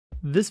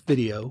This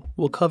video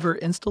will cover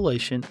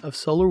installation of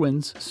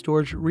SolarWinds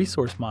Storage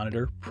Resource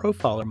Monitor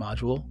Profiler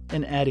module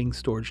and adding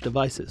storage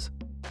devices.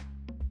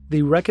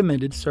 The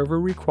recommended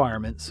server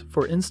requirements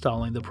for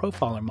installing the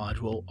Profiler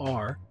module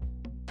are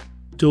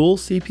dual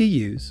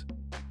CPUs,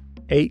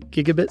 8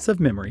 gigabits of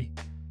memory,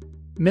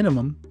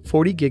 minimum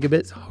 40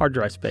 gigabits hard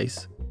drive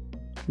space,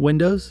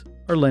 Windows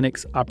or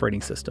Linux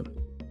operating system.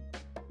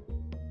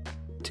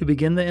 To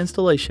begin the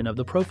installation of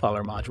the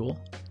Profiler module,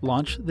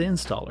 launch the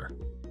installer.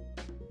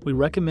 We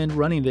recommend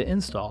running the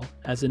install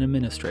as an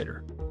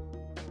administrator.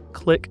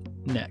 Click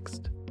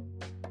Next.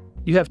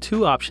 You have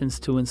two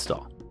options to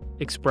install,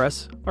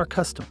 Express or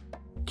Custom.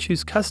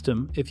 Choose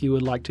Custom if you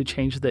would like to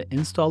change the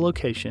install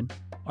location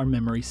or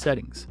memory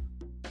settings.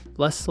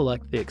 Let's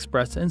select the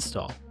Express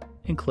install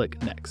and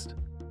click Next.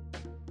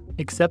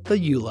 Accept the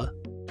EULA.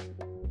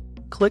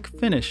 Click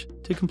Finish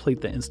to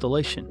complete the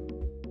installation.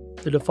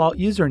 The default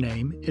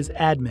username is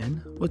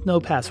admin with no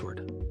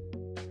password.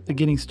 The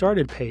Getting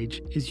Started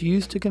page is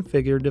used to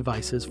configure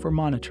devices for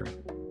monitoring.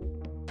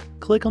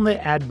 Click on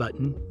the Add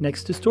button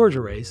next to storage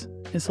arrays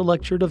and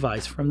select your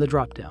device from the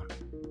drop-down.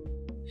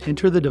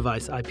 Enter the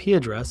device IP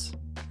address,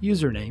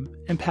 username,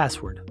 and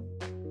password.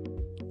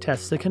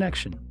 Test the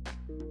connection.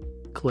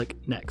 Click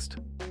Next.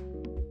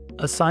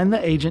 Assign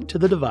the agent to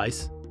the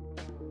device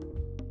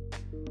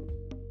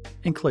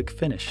and click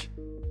Finish.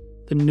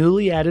 The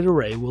newly added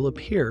array will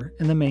appear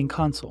in the main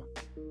console.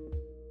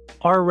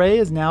 Our array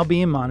is now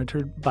being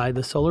monitored by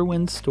the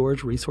SolarWinds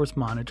Storage Resource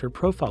Monitor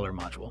Profiler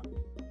module.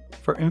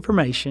 For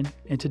information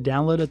and to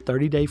download a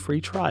 30-day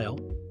free trial,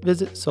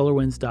 visit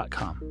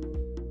solarwinds.com.